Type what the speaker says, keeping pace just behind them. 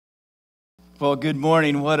Well, good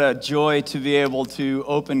morning. What a joy to be able to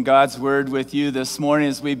open God's Word with you this morning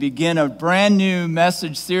as we begin a brand new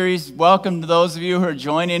message series. Welcome to those of you who are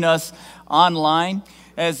joining us online.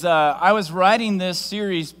 As I was writing this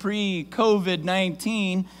series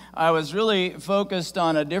pre-COVID-19, I was really focused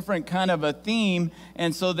on a different kind of a theme.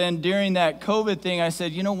 And so then during that COVID thing, I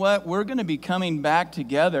said, you know what? We're going to be coming back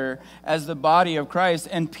together as the body of Christ.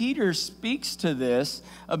 And Peter speaks to this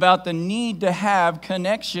about the need to have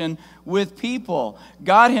connection with people.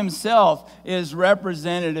 God himself is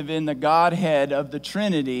representative in the Godhead of the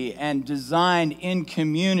Trinity and designed in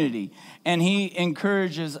community. And he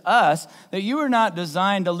encourages us that you are not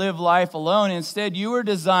designed to live life alone. Instead, you are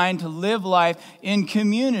designed to live life in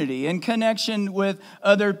community, in connection with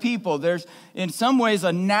other people. There's, in some ways,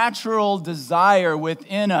 a natural desire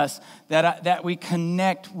within us that we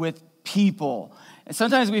connect with people. And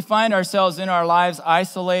sometimes we find ourselves in our lives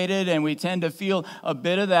isolated, and we tend to feel a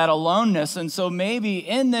bit of that aloneness. And so maybe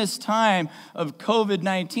in this time of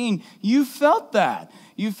COVID-19, you felt that.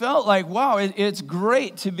 You felt like, wow, it's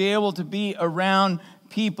great to be able to be around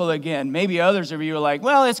people again. Maybe others of you are like,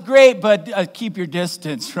 well, it's great, but keep your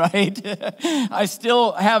distance, right? I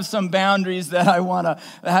still have some boundaries that I want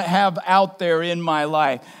to have out there in my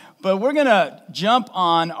life. But we're going to jump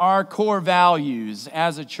on our core values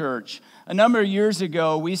as a church. A number of years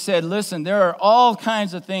ago, we said, listen, there are all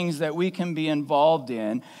kinds of things that we can be involved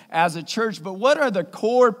in as a church, but what are the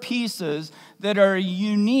core pieces that are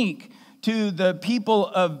unique to the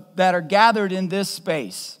people that are gathered in this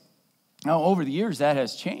space? Now, over the years, that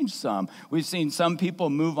has changed some. We've seen some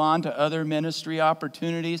people move on to other ministry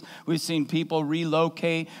opportunities. We've seen people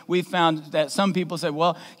relocate. We've found that some people said,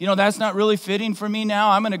 well, you know, that's not really fitting for me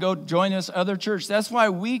now. I'm going to go join this other church. That's why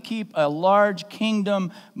we keep a large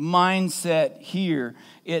kingdom mindset here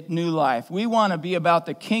at New Life. We want to be about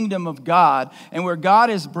the kingdom of God and where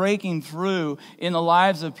God is breaking through in the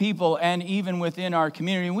lives of people and even within our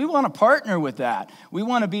community. And we want to partner with that. We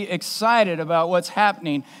want to be excited about what's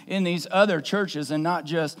happening in these other churches and not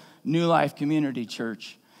just New Life Community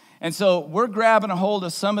Church. And so we're grabbing a hold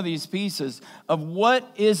of some of these pieces of what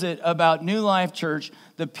is it about New Life Church,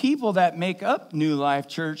 the people that make up New Life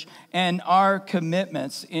Church, and our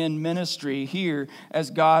commitments in ministry here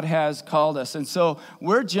as God has called us. And so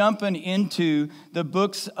we're jumping into the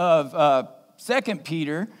books of 2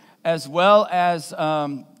 Peter as well as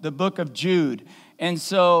the book of Jude. And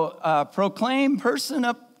so proclaim person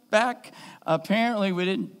up back. Apparently we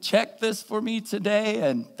didn't check this for me today,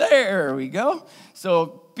 and there we go.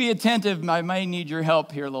 So be attentive. I might need your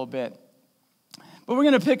help here a little bit. But we're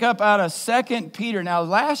going to pick up out of 2 Peter. Now,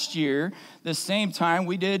 last year, the same time,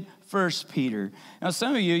 we did 1 Peter. Now,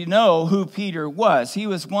 some of you know who Peter was. He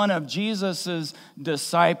was one of Jesus's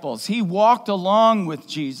disciples. He walked along with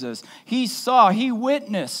Jesus. He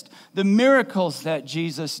witnessed the miracles that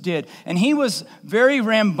Jesus did. And he was very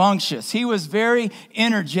rambunctious. He was very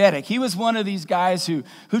energetic. He was one of these guys who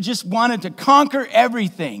just wanted to conquer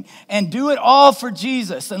everything and do it all for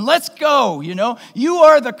Jesus. And let's go, you know. You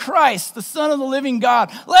are the Christ, the Son of the living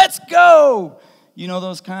God. Let's go. You know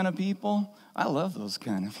those kind of people? I love those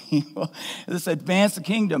kind of people. Let's advance the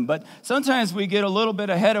kingdom. But sometimes we get a little bit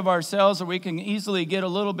ahead of ourselves, or we can easily get a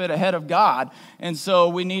little bit ahead of God. And so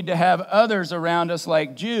we need to have others around us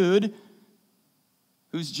like Jude.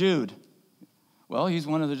 Who's Jude? Well, he's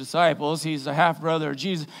one of the disciples. He's a half-brother of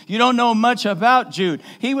Jesus. You don't know much about Jude.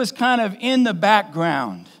 He was kind of in the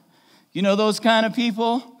background. You know those kind of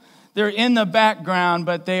people? They're in the background,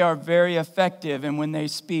 but they are very effective. And when they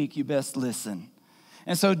speak, you best listen.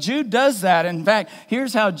 And so Jude does that. In fact,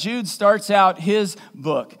 here's how Jude starts out his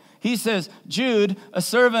book. He says, Jude, a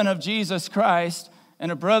servant of Jesus Christ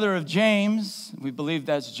and a brother of James, we believe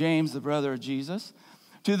that's James, the brother of Jesus,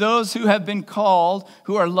 to those who have been called,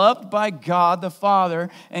 who are loved by God the Father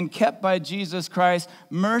and kept by Jesus Christ,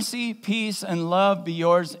 mercy, peace, and love be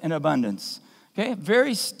yours in abundance. Okay,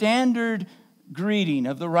 very standard greeting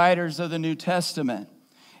of the writers of the New Testament.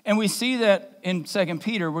 And we see that in 2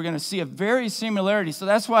 Peter, we're going to see a very similarity. So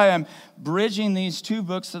that's why I'm bridging these two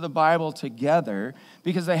books of the Bible together,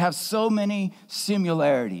 because they have so many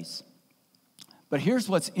similarities. But here's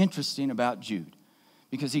what's interesting about Jude,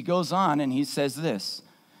 because he goes on and he says this,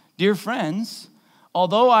 dear friends,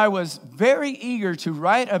 although I was very eager to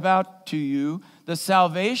write about to you the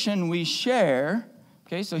salvation we share,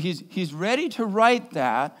 okay, so he's ready to write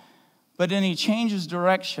that, but then he changes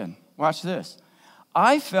direction. Watch this.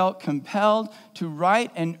 I felt compelled to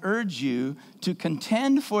write and urge you to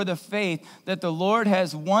contend for the faith that the Lord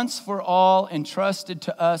has once for all entrusted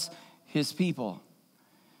to us, his people.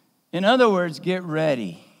 In other words, get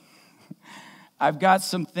ready. I've got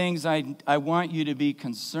some things I want you to be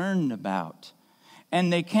concerned about.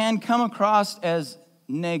 And they can come across as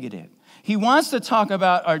negative. He wants to talk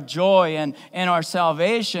about our joy and our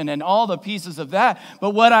salvation and all the pieces of that.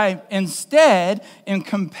 But what I instead am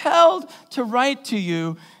compelled to write to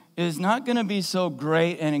you is not going to be so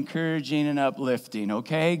great and encouraging and uplifting,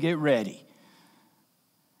 okay? Get ready.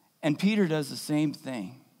 And Peter does the same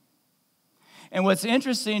thing. And what's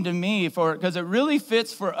interesting to me, because it really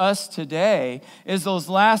fits for us today, is those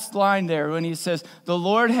last line there when he says, the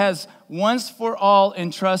Lord has once for all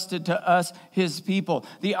entrusted to us his people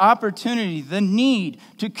the opportunity, the need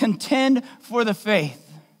to contend for the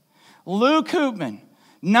faith. Luke Hoopman,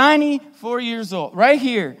 94 years old, right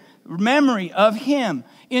here, memory of him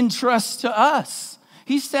entrusts to us.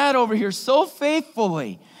 He sat over here so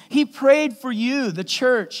faithfully. He prayed for you, the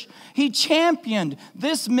church. He championed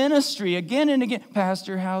this ministry again and again.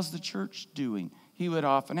 Pastor, how's the church doing? He would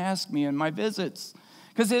often ask me in my visits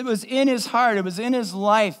because it was in his heart. It was in his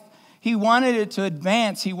life. He wanted it to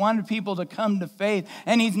advance. He wanted people to come to faith,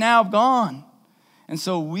 and he's now gone. And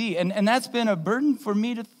so and that's been a burden for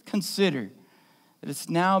me to consider, that it's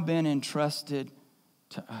now been entrusted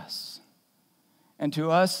to us. And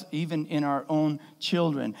to us, even in our own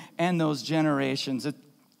children and those generations.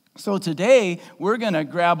 So today, we're going to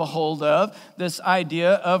grab a hold of this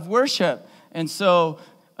idea of worship. And so,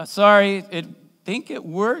 sorry, I think it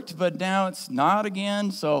worked, but now it's not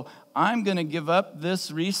again. So I'm going to give up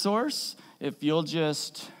this resource if you'll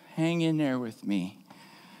just hang in there with me.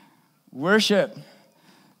 Worship,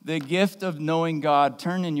 the gift of knowing God.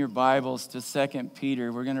 Turn in your Bibles to 2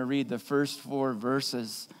 Peter. We're going to read the first 4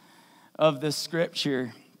 verses of the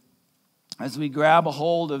scripture as we grab a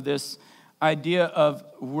hold of this idea of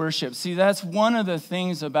worship. See, that's one of the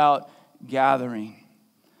things about gathering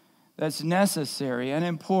that's necessary and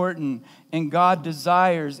important, and God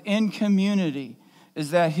desires in community, is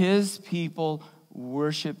that his people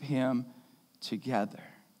worship him together.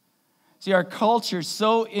 See, our culture is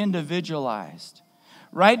so individualized.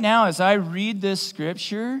 Right now, as I read this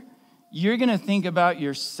scripture, you're going to think about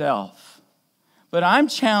yourself. But I'm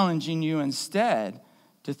challenging you instead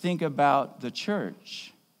to think about the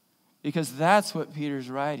church. Because that's what Peter's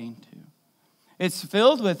writing to. It's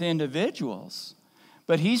filled with individuals,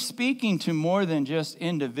 but he's speaking to more than just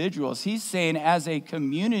individuals. He's saying as a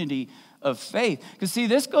community of faith. Because see,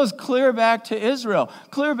 this goes clear back to Israel,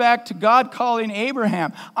 clear back to God calling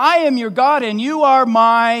Abraham, I am your God and you are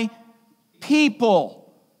my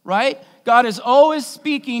people, right? God is always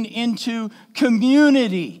speaking into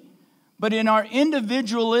community. But in our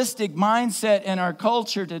individualistic mindset and our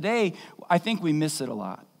culture today, I think we miss it a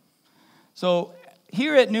lot. So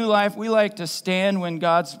here at New Life, we like to stand when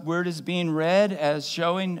God's word is being read as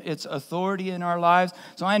showing its authority in our lives.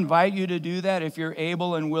 So I invite you to do that if you're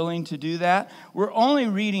able and willing to do that. We're only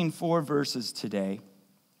reading 4 verses today.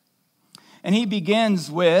 And he begins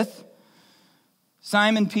with,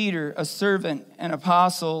 Simon Peter, a servant and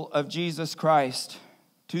apostle of Jesus Christ,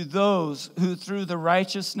 to those who through the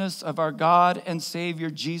righteousness of our God and Savior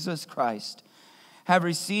Jesus Christ have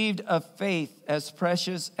received a faith as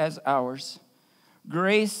precious as ours.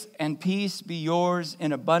 Grace and peace be yours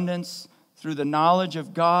in abundance through the knowledge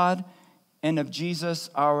of God and of Jesus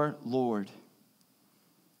our Lord.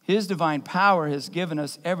 His divine power has given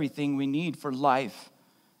us everything we need for life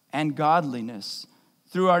and godliness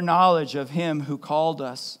through our knowledge of him who called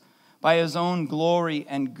us by his own glory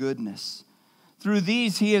and goodness. Through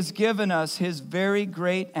these he has given us his very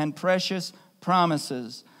great and precious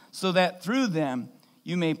promises, so that through them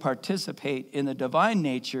you may participate in the divine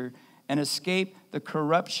nature and escape the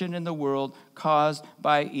corruption in the world caused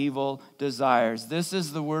by evil desires. This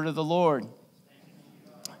is the word of the Lord.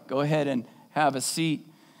 Go ahead and have a seat.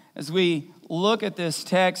 As we look at this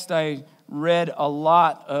text, I read a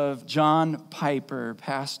lot of John Piper,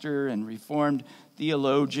 pastor and Reformed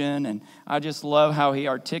theologian, and I just love how he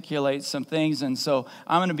articulates some things, and so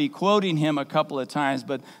I'm going to be quoting him a couple of times.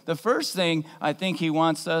 But the first thing I think he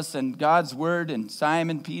wants us, and God's word and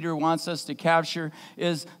Simon Peter wants us to capture,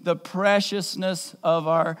 is the preciousness of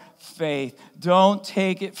our faith. Don't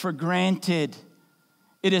take it for granted.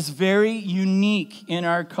 It is very unique in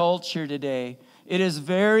our culture today. It is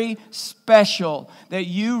very special that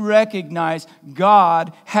you recognize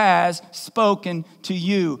God has spoken to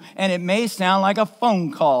you. And it may sound like a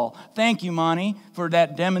phone call. Thank you, Monty, for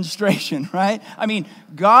that demonstration, right? I mean,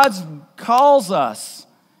 God calls us,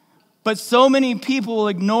 but so many people will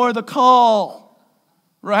ignore the call,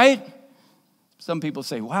 right? Some people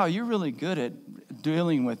say, wow, you're really good at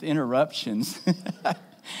dealing with interruptions.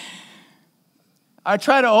 I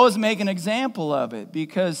try to always make an example of it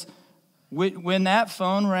because When that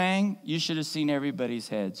phone rang, you should have seen everybody's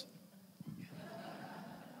heads.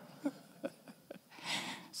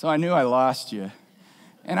 So I knew I lost you.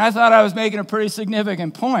 And I thought I was making a pretty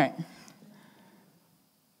significant point.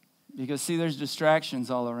 Because, see, there's distractions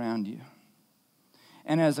all around you.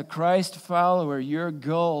 And as a Christ follower, your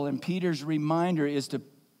goal, and Peter's reminder, is to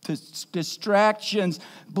distractions,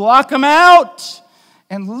 block them out.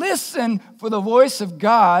 And listen for the voice of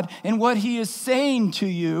God and what he is saying to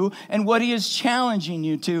you and what he is challenging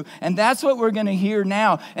you to. And that's what we're going to hear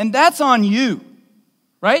now. And that's on you,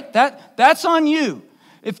 right? That's on you.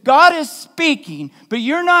 If God is speaking, but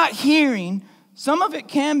you're not hearing, some of it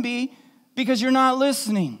can be because you're not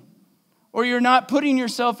listening. Or you're not putting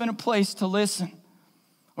yourself in a place to listen.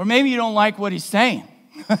 Or maybe you don't like what he's saying.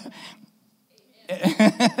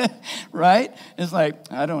 Right? It's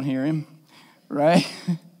like, I don't hear him. Right?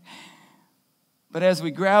 But as we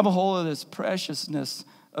grab a hold of this preciousness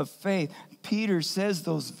of faith, Peter says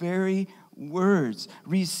those very words,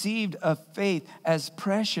 received a faith as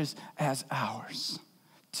precious as ours.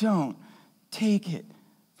 Don't take it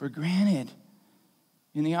for granted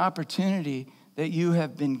in the opportunity that you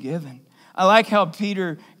have been given. I like how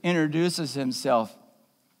Peter introduces himself.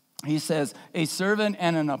 He says, a servant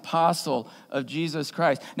and an apostle of Jesus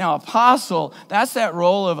Christ. Now, apostle, that's that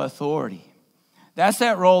role of authority. That's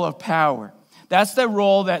that role of power. That's the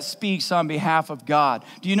role that speaks on behalf of God.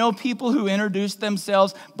 Do you know people who introduce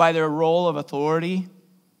themselves by their role of authority?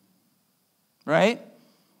 Right?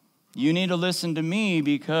 You need to listen to me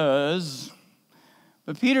because...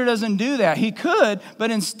 But Peter doesn't do that. He could,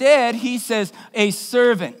 but instead he says, a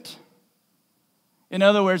servant. In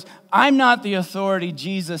other words, I'm not the authority,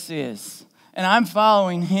 Jesus is. And I'm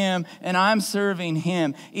following him, and I'm serving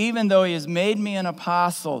him. Even though he has made me an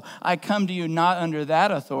apostle, I come to you not under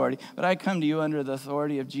that authority, but I come to you under the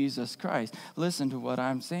authority of Jesus Christ. Listen to what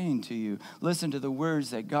I'm saying to you. Listen to the words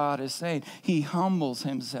that God is saying. He humbles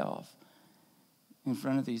himself in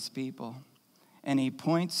front of these people. And he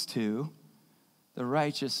points to the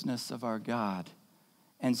righteousness of our God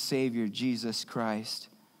and Savior, Jesus Christ,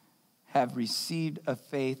 have received a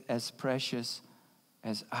faith as precious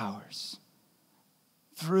as ours.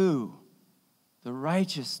 Through the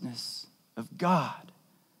righteousness of God,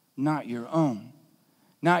 not your own.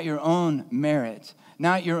 Not your own merit,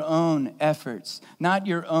 not your own efforts, not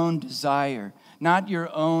your own desire, not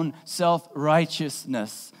your own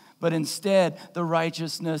self-righteousness, but instead the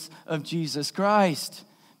righteousness of Jesus Christ.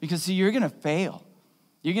 Because, see, you're going to fail.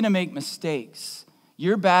 You're going to make mistakes.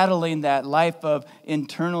 You're battling that life of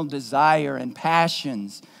internal desire and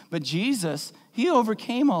passions. But Jesus, he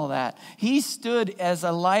overcame all that. He stood as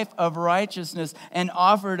a life of righteousness and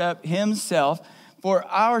offered up himself for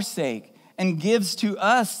our sake and gives to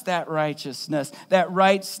us that righteousness, that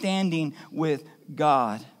right standing with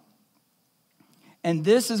God. And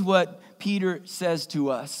this is what Peter says to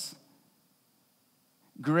us.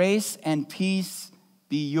 Grace and peace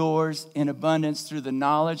be yours in abundance through the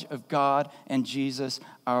knowledge of God and Jesus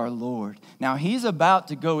our Lord. Now, he's about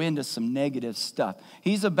to go into some negative stuff.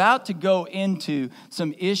 He's about to go into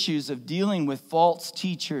some issues of dealing with false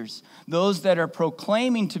teachers, those that are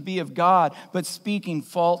proclaiming to be of God but speaking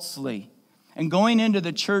falsely. And going into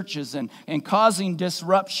the churches and causing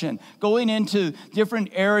disruption, going into different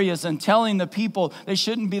areas and telling the people they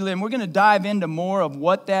shouldn't be living. We're going to dive into more of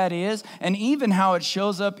what that is and even how it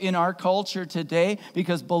shows up in our culture today,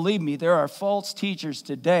 because believe me, there are false teachers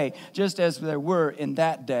today, just as there were in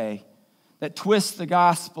that day, that twist the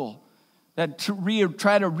gospel, that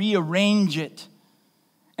try to rearrange it.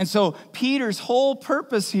 And so Peter's whole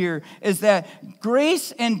purpose here is that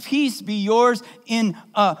grace and peace be yours in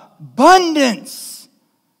abundance.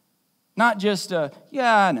 Not just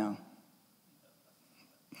yeah, I know.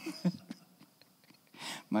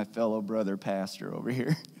 My fellow brother pastor over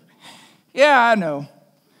here. Yeah, I know.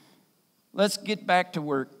 Let's get back to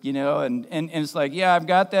work, you know. And it's like, yeah, I've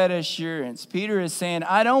got that assurance. Peter is saying,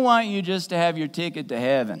 I don't want you just to have your ticket to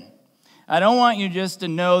heaven. I don't want you just to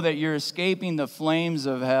know that you're escaping the flames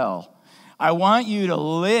of hell. I want you to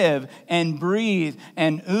live and breathe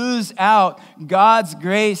and ooze out God's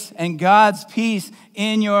grace and God's peace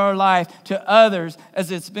in your life to others as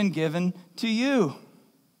it's been given to you.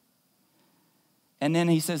 And then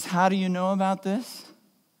he says, how do you know about this?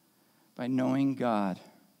 By knowing God.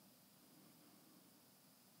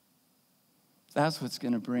 That's what's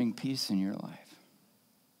going to bring peace in your life,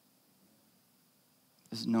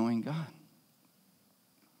 is knowing God.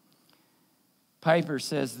 Piper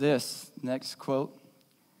says this, next quote.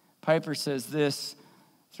 Piper says this,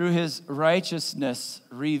 through his righteousness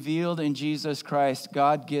revealed in Jesus Christ,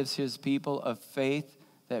 God gives his people a faith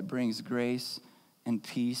that brings grace and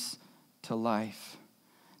peace to life.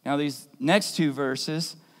 Now, these next two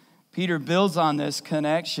verses, Peter builds on this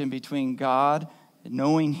connection between God,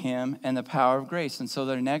 knowing him, and the power of grace. And so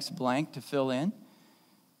the next blank to fill in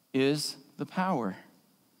is the power.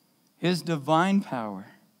 His divine power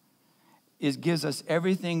gives us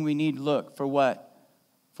everything we need. Look, for what?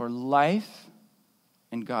 For life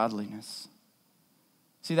and godliness.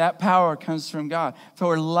 See, that power comes from God.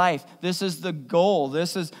 For life, this is the goal.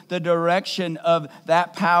 This is the direction of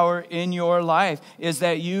that power in your life, is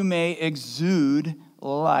that you may exude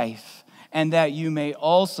life and that you may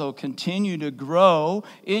also continue to grow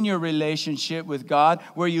in your relationship with God,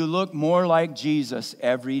 where you look more like Jesus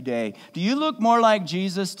every day. Do you look more like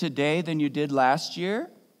Jesus today than you did last year?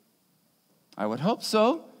 I would hope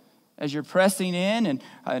so. As you're pressing in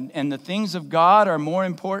and the things of God are more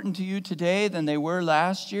important to you today than they were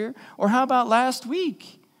last year? Or how about last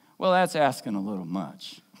week? Well, that's asking a little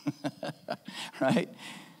much, right?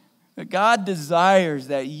 But God desires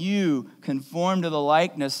that you conform to the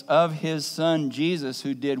likeness of his Son, Jesus,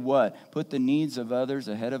 who did what? Put the needs of others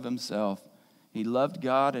ahead of himself. He loved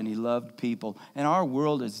God and he loved people. And our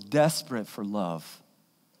world is desperate for love.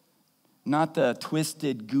 Not the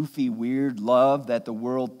twisted, goofy, weird love that the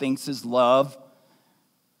world thinks is love,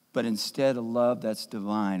 but instead a love that's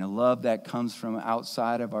divine, a love that comes from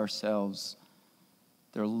outside of ourselves.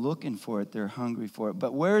 They're looking for it. They're hungry for it.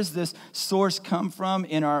 But where does this source come from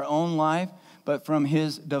in our own life? But from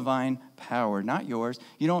his divine power, not yours.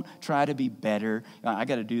 You don't try to be better. I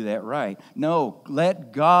got to do that right. No,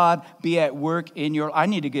 let God be at work in your life. I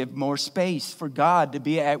need to give more space for God to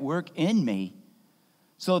be at work in me,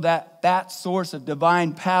 so that that source of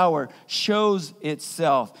divine power shows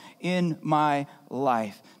itself in my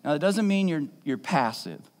life. Now, it doesn't mean you're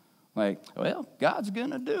passive. Like, well, God's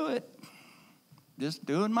going to do it. Just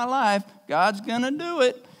doing my life. God's going to do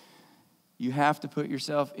it. You have to put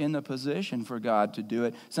yourself in the position for God to do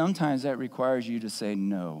it. Sometimes that requires you to say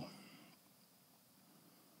no.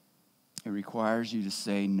 It requires you to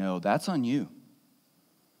say no. That's on you.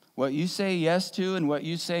 What you say yes to and what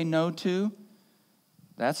you say no to,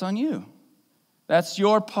 that's on you. That's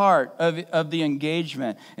your part of the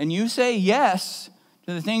engagement. And you say yes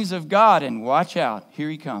to the things of God, and watch out. Here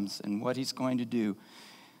he comes and what he's going to do.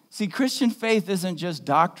 See, Christian faith isn't just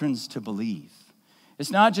doctrines to believe.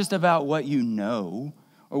 It's not just about what you know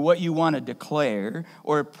or what you want to declare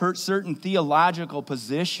or a certain theological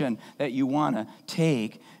position that you want to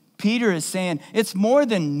take. Peter is saying it's more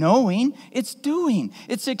than knowing, it's doing,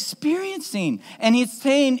 it's experiencing. And he's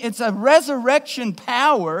saying it's a resurrection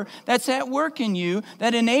power that's at work in you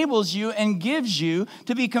that enables you and gives you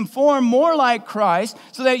to be conformed more like Christ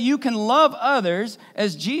so that you can love others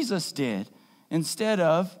as Jesus did, instead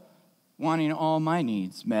of wanting all my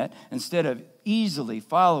needs met, instead of easily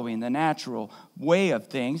following the natural way of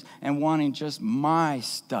things and wanting just my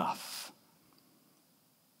stuff.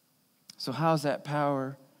 So how's that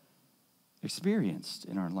power experienced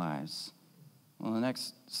in our lives? Well, the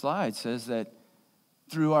next slide says that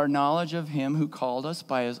through our knowledge of him who called us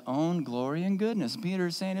by his own glory and goodness. Peter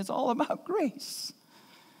is saying it's all about grace.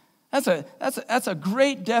 That's a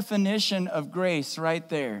great definition of grace right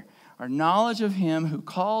there. Our knowledge of him who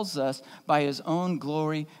calls us by his own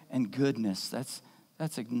glory and goodness.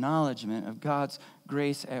 That's acknowledgement of God's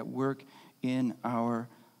grace at work in our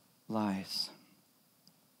lives.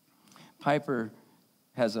 Piper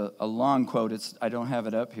has a long quote. I don't have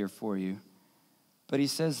it up here for you. But he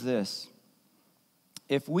says this: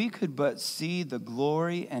 if we could but see the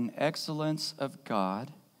glory and excellence of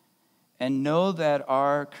God and know that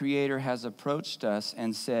our Creator has approached us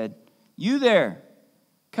and said, "You there,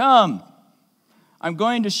 come. I'm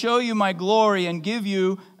going to show you my glory and give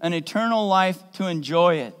you an eternal life to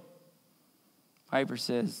enjoy it." Piper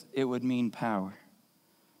says it would mean power.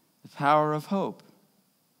 The power of hope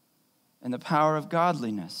and the power of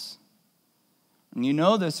godliness. And you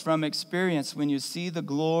know this from experience when you see the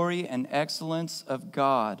glory and excellence of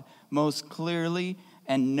God most clearly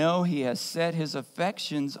and know he has set his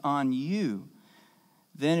affections on you.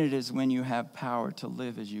 Then it is when you have power to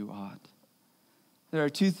live as you ought. There are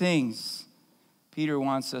two things Peter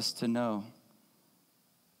wants us to know: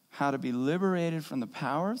 how to be liberated from the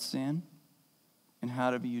power of sin and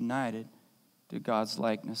how to be united to God's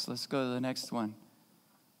likeness. Let's go to the next one.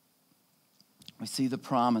 We see the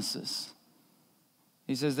promises.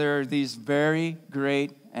 He says there are these very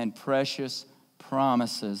great and precious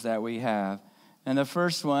promises that we have. And the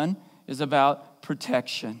first one is about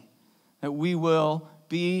protection, that we will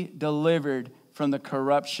be delivered from the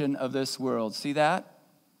corruption of this world. See that?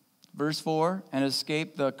 Verse 4, and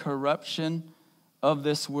escape the corruption of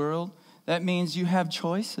this world. That means you have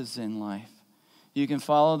choices in life. You can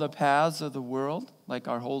follow the paths of the world, like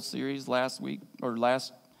our whole series last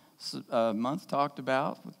month talked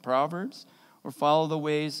about with Proverbs, or follow the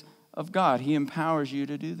ways of God. He empowers you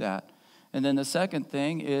to do that. And then the second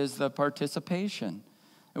thing is the participation.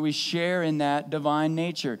 We share in that divine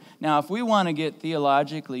nature. Now, if we want to get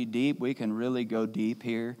theologically deep, we can really go deep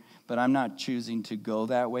here, but I'm not choosing to go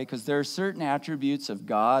that way because there are certain attributes of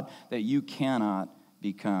God that you cannot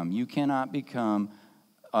become. You cannot become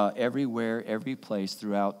everywhere, every place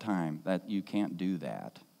throughout time. That you can't do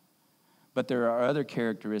that. But there are other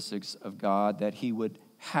characteristics of God that he would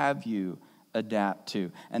have you adapt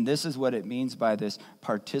to. And this is what it means by this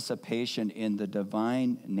participation in the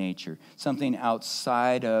divine nature, something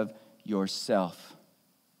outside of yourself.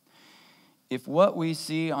 If what we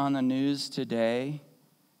see on the news today,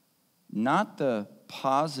 not the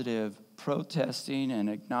positive protesting and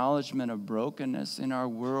acknowledgement of brokenness in our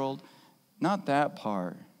world, not that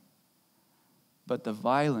part, but the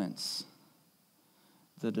violence,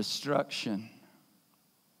 the destruction,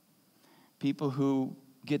 people who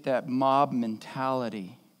get that mob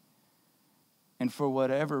mentality, and for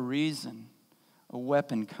whatever reason, a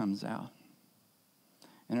weapon comes out,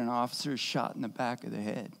 and an officer is shot in the back of the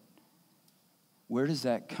head. Where does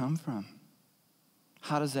that come from?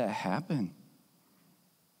 How does that happen?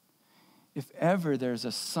 If ever there's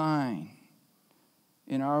a sign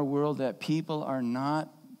in our world that people are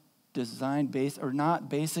not designed based or not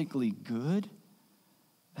basically good,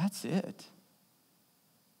 that's it.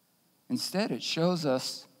 Instead, it shows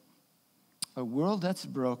us a world that's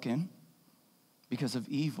broken because of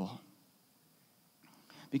evil.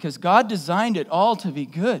 Because God designed it all to be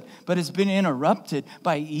good, but it's been interrupted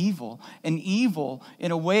by evil. And evil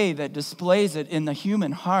in a way that displays it in the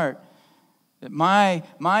human heart. That my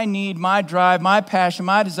need, my drive, my passion,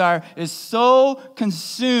 my desire is so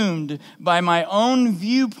consumed by my own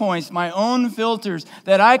viewpoints, my own filters,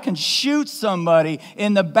 that I can shoot somebody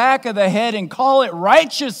in the back of the head and call it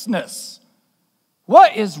righteousness.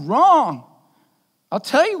 What is wrong? I'll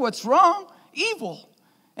tell you what's wrong. Evil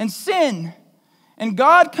and sin. And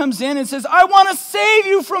God comes in and says, I want to save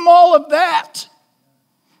you from all of that.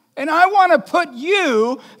 And I want to put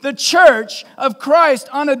you, the church of Christ,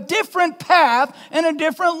 on a different path and a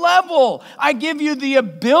different level. I give you the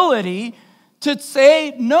ability to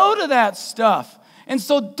say no to that stuff. And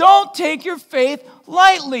so don't take your faith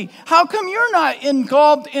lightly. How come you're not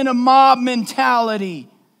involved in a mob mentality?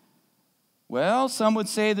 Well, some would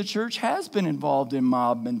say the church has been involved in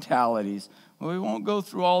mob mentalities. Well, we won't go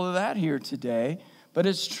through all of that here today, but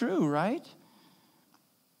it's true, right?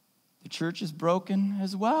 The church is broken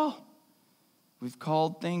as well. We've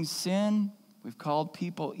called things sin. We've called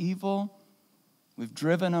people evil. We've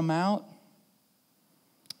driven them out.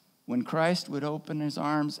 When Christ would open his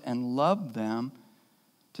arms and love them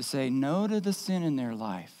to say no to the sin in their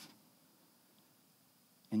life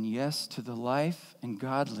and yes to the life and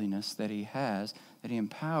godliness that he has, that he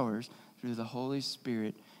empowers through the Holy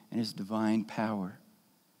Spirit and his divine power.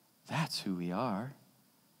 That's who we are.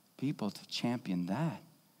 People to champion that.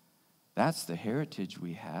 That's the heritage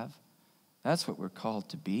we have. That's what we're called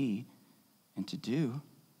to be and to do.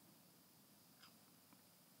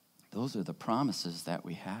 Those are the promises that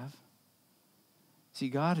we have. See,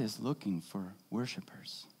 God is looking for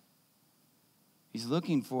worshipers. He's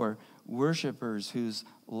looking for worshipers whose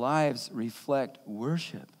lives reflect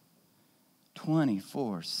worship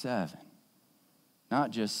 24/7.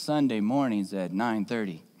 Not just Sunday mornings at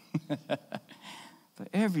 9:30, but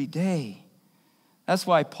every day. That's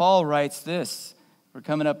why Paul writes this. We're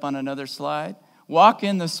coming up on another slide. Walk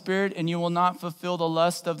in the Spirit, and you will not fulfill the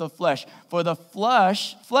lust of the flesh. For the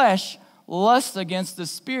flesh lusts against the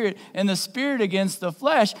Spirit, and the Spirit against the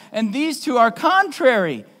flesh. And these two are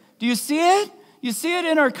contrary. Do you see it? You see it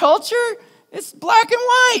in our culture? It's black and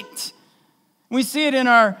white. We see it in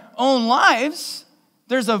our own lives.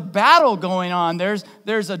 There's a battle going on. There's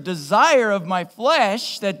a desire of my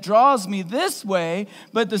flesh that draws me this way,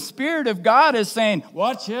 but the Spirit of God is saying,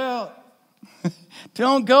 watch out.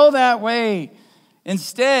 Don't go that way.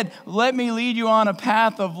 Instead, let me lead you on a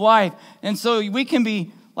path of life. And so we can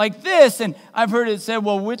be like this, and I've heard it said,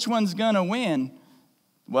 well, which one's going to win?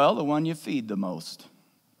 Well, the one you feed the most.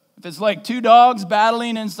 If it's like two dogs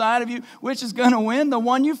battling inside of you, which is going to win? The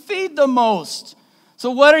one you feed the most.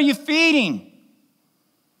 So what are you feeding?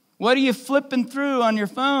 What are you flipping through on your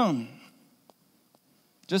phone?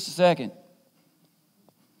 Just a second.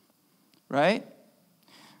 Right?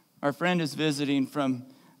 Our friend is visiting from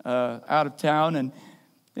out of town, and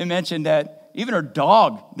they mentioned that even her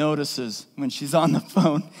dog notices when she's on the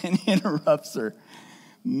phone and interrupts her.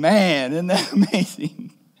 Man, isn't that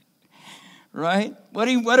amazing? right?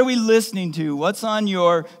 What are we listening to? What's on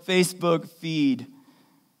your Facebook feed?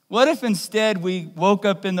 What if instead we woke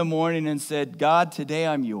up in the morning and said, God, today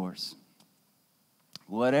I'm yours.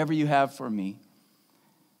 Whatever you have for me,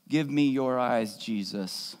 give me your eyes,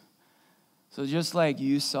 Jesus. So just like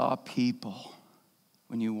you saw people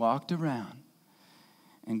when you walked around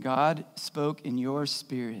and God spoke in your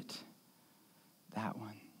spirit, that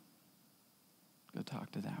one. Go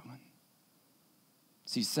talk to that one.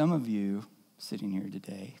 See, some of you sitting here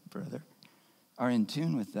today, brother, are in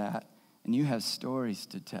tune with that, and you have stories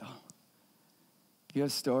to tell. You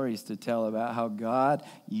have stories to tell about how God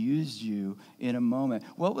used you in a moment.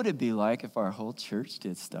 What would it be like if our whole church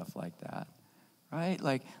did stuff like that? Right?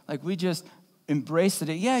 Like we just embraced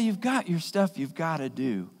it. Yeah, you've got your stuff you've got to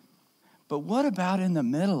do. But what about in the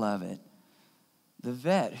middle of it? The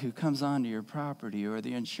vet who comes onto your property, or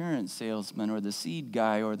the insurance salesman, or the seed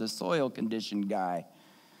guy, or the soil condition guy,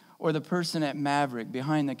 or the person at Maverick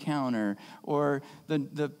behind the counter, or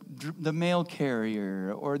the mail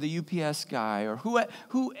carrier, or the UPS guy, or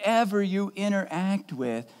whoever you interact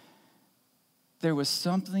with, there was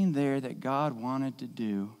something there that God wanted to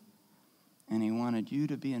do, and he wanted you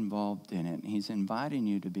to be involved in it. He's inviting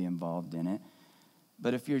you to be involved in it.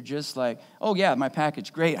 But if you're just like, oh yeah, my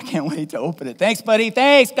package, great, I can't wait to open it. Thanks, buddy,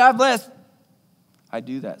 thanks, God bless. I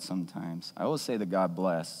do that sometimes. I always say the God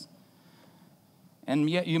bless. And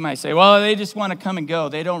yet you might say, well, they just want to come and go.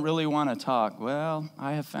 They don't really want to talk. Well,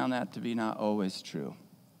 I have found that to be not always true.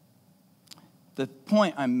 The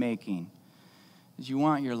point I'm making is you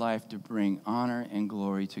want your life to bring honor and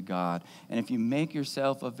glory to God. And if you make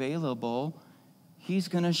yourself available, he's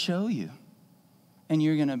going to show you. And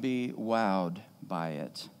you're going to be wowed by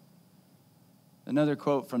it. Another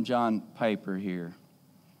quote from John Piper here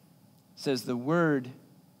says the word,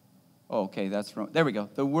 there we go.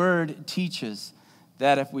 The word teaches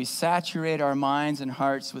that if we saturate our minds and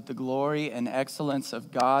hearts with the glory and excellence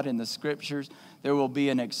of God in the scriptures, there will be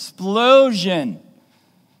an explosion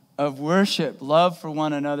of worship, love for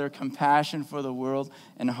one another, compassion for the world,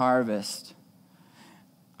 and harvest.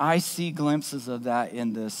 I see glimpses of that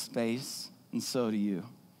in this space, and so do you.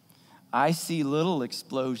 I see little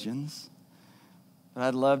explosions, but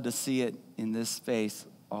I'd love to see it in this space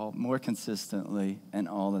more consistently and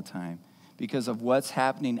all the time because of what's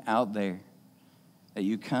happening out there. That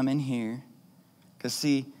you come in here, because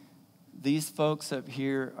see, these folks up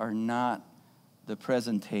here are not the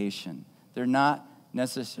presentation. They're not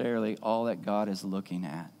necessarily all that God is looking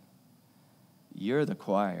at. You're the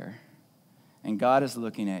choir, and God is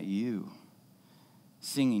looking at you,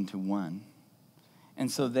 singing to one. And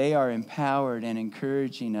so they are empowered and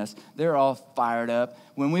encouraging us. They're all fired up.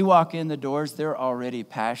 When we walk in the doors, they're already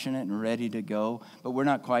passionate and ready to go. But we're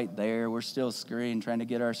not quite there. We're still scurrying, trying to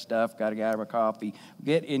get our stuff. Got to get our coffee.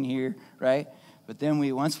 Get in here, right? But then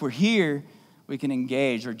once we're here, we can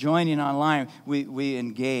engage. Or joining online, we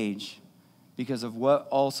engage because of what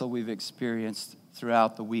also we've experienced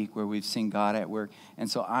throughout the week where we've seen God at work.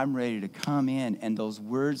 And so I'm ready to come in, and those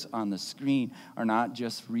words on the screen are not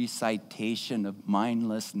just recitation of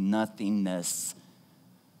mindless nothingness.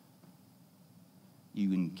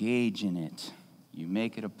 You engage in it. You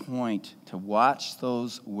make it a point to watch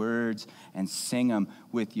those words and sing them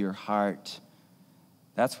with your heart.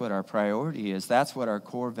 That's what our priority is. That's what our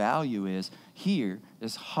core value is. Here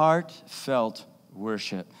is heartfelt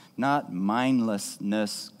worship, not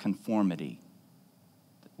mindlessness conformity.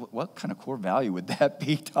 What kind of core value would that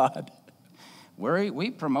be, Todd? We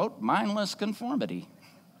promote mindless conformity.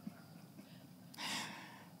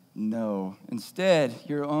 No. Instead,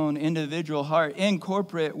 your own individual heart in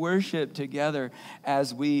corporate worship together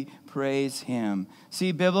as we praise him.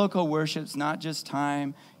 See, biblical worship's not just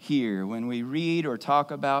time here when we read or talk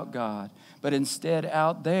about God, but instead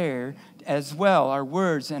out there as well. Our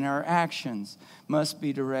words and our actions must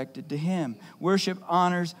be directed to him. Worship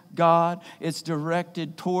honors God. It's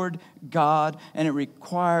directed toward God, and it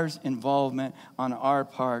requires involvement on our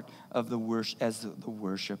part of the as the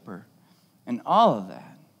worshiper. And all of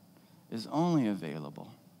that is only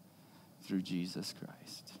available through Jesus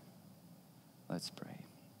Christ. Let's pray.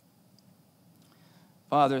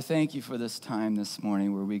 Father, thank you for this time this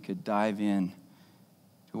morning where we could dive in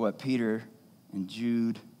to what Peter and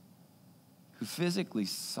Jude, who physically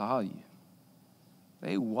saw you,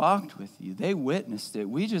 they walked with you. They witnessed it.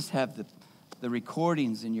 We just have the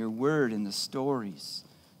recordings in your word and the stories,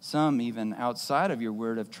 some even outside of your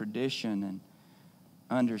word of tradition and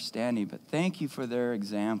understanding. But thank you for their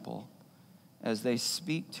example as they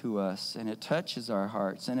speak to us, and it touches our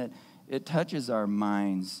hearts, and it touches our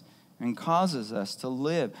minds and causes us to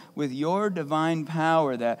live with your divine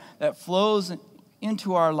power that flows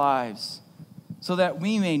into our lives so that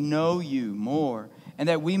we may know you more and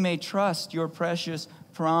that we may trust your precious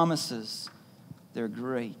promises. They're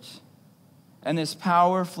great. And this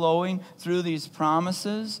power flowing through these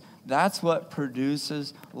promises, that's what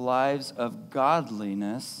produces lives of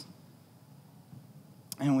godliness.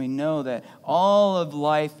 And we know that all of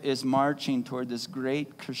life is marching toward this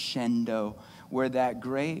great crescendo where that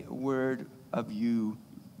great word of you,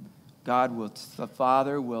 the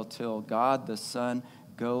Father will tell God the Son,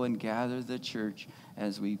 go and gather the church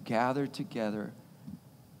as we gather together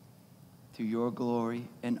to your glory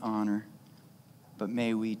and honor. But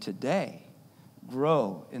may we today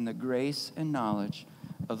grow in the grace and knowledge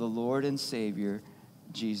of the Lord and Savior,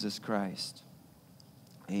 Jesus Christ.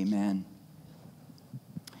 Amen.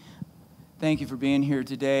 Thank you for being here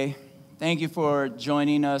today. Thank you for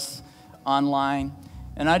joining us online.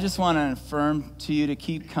 And I just want to affirm to you to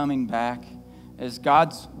keep coming back as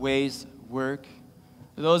God's ways work.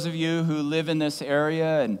 For those of you who live in this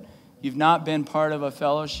area and you've not been part of a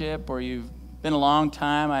fellowship or you've been a long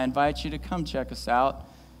time, I invite you to come check us out.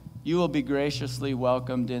 You will be graciously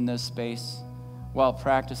welcomed in this space while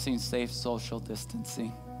practicing safe social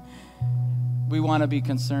distancing. We want to be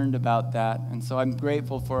concerned about that, and so I'm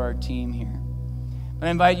grateful for our team here. But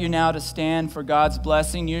I invite you now to stand for God's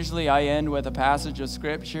blessing. Usually I end with a passage of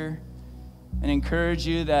Scripture and encourage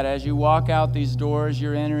you that as you walk out these doors,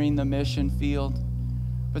 you're entering the mission field.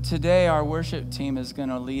 But today our worship team is going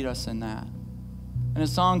to lead us in that. And a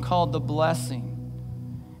song called The Blessing.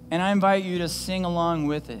 And I invite you to sing along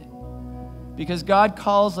with it. Because God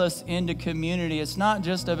calls us into community. It's not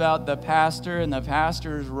just about the pastor and the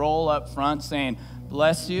pastor's role up front saying,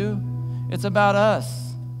 bless you. It's about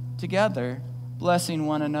us together blessing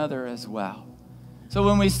one another as well. So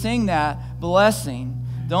when we sing that blessing,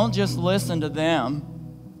 don't just listen to them.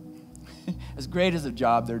 As great as a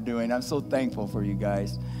job they're doing, I'm so thankful for you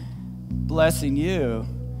guys. Blessing you.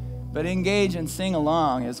 But engage and sing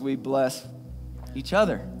along as we bless each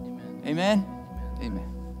other. Amen? Amen. Amen.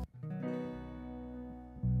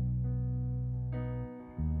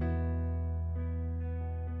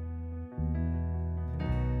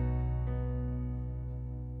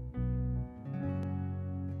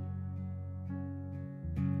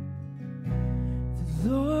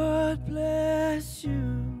 Lord bless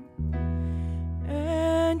you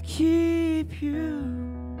and keep you,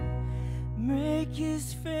 make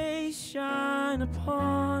his face shine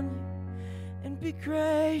upon you and be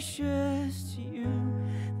gracious to you.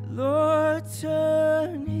 The Lord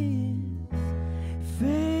turn his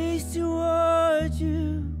face toward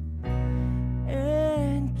you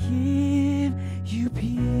and give you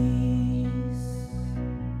peace.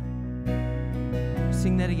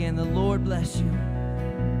 Sing that again. The Lord bless you.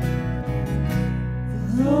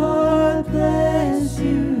 The Lord bless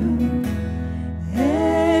you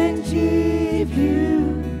and keep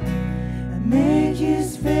you, and make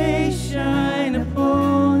his face shine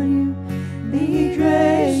upon you, be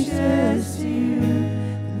gracious to you.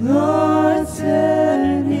 The Lord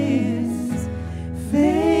turn his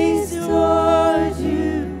face toward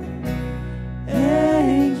you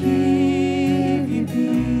and give you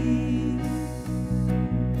peace.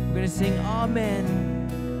 We're going to sing Amen.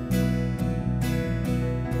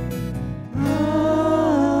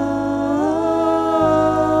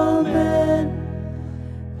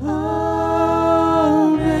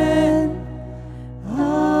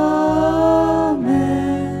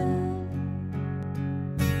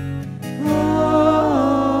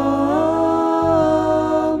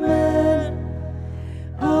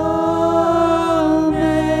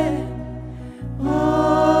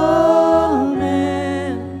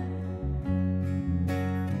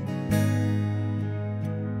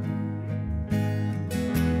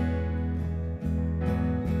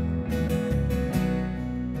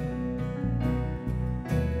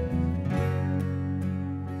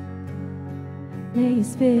 May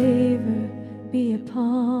his favor be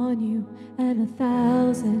upon you and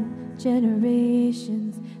 1,000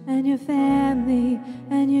 generations, and your family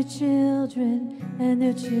and your children and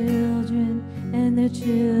their children and their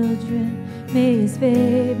children. May his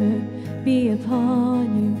favor be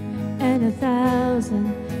upon you and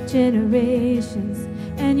 1,000 generations,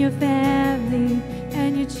 and your family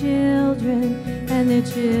and your children and their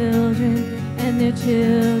children and their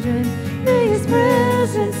children. May his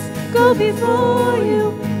presence go before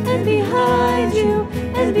you and behind you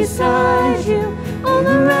and beside you, all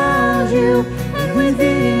around you and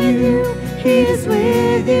within you. He is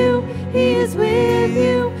with you, he is with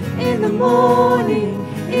you in the morning,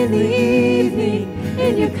 in the evening,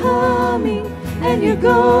 in your coming and your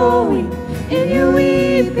going, in your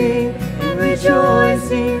weeping and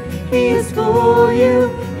rejoicing. He is for you,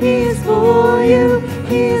 he is for you.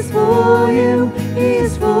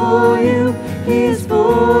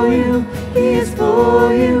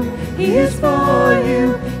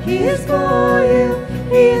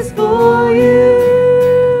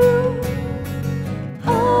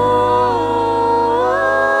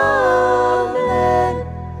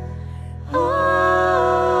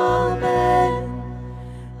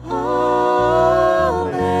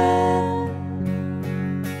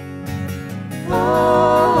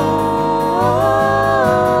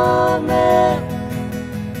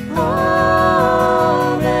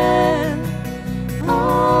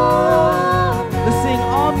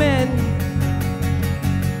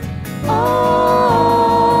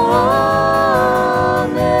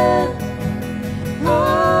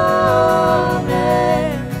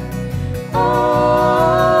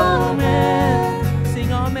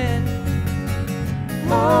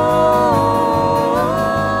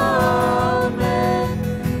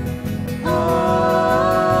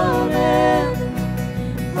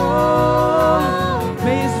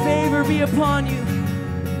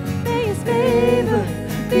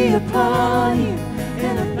 be upon you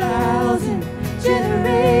and 1,000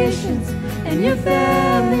 generations, and your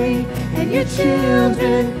family, and your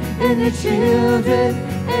children, and their children,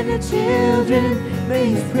 and their children. May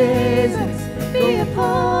His presence be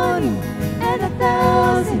upon you and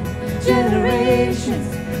 1,000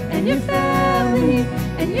 generations, and your family,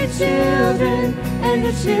 and your children, and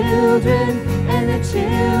their children, and their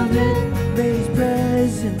children. May His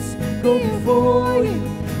presence go before you,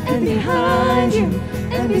 and behind you,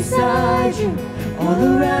 and beside you, all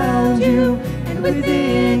around you, and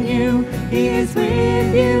within you. He is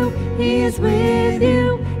with you, He is with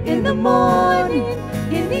you, in the morning,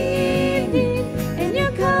 in the evening, and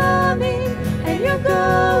you're coming, and you're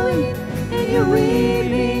going, and you're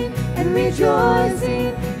weeping and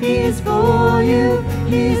rejoicing. He is for you,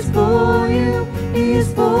 He is for you, He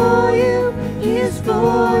is for you, He is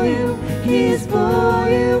for you, He is for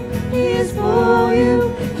you, He is for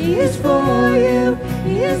you, He is for you,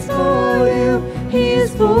 He is for you, He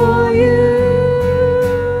is for you.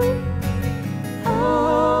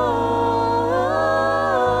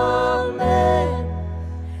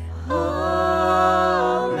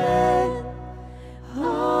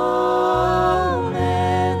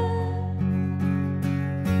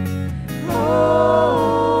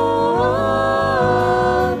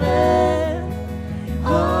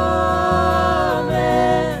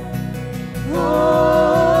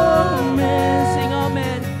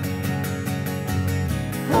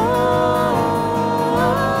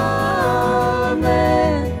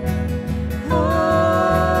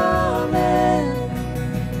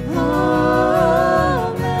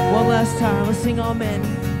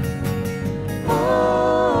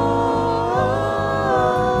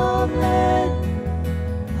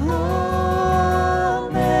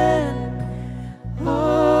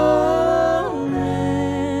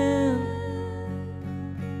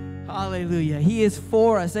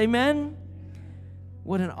 Amen.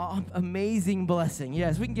 What an amazing blessing.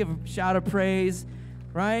 Yes, we can give a shout of praise,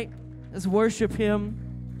 right? Let's worship Him.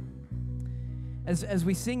 As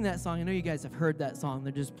we sing that song, I know you guys have heard that song.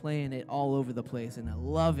 They're just playing it all over the place, and I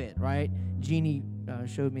love it, right? Jeannie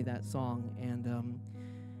showed me that song, and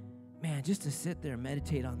man, just to sit there and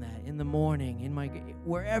meditate on that in the morning, in my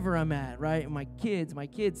wherever I'm at, right? And my kids,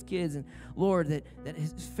 and Lord, that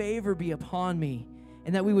His favor be upon me,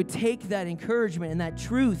 and that we would take that encouragement and that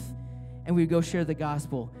truth, and we would go share the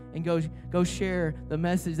gospel and go share the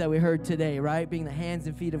message that we heard today, right? Being the hands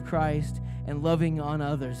and feet of Christ and loving on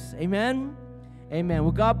others. Amen? Amen.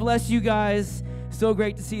 Well, God bless you guys. So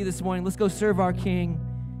great to see you this morning. Let's go serve our King.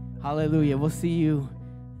 Hallelujah. We'll see you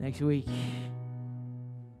next week.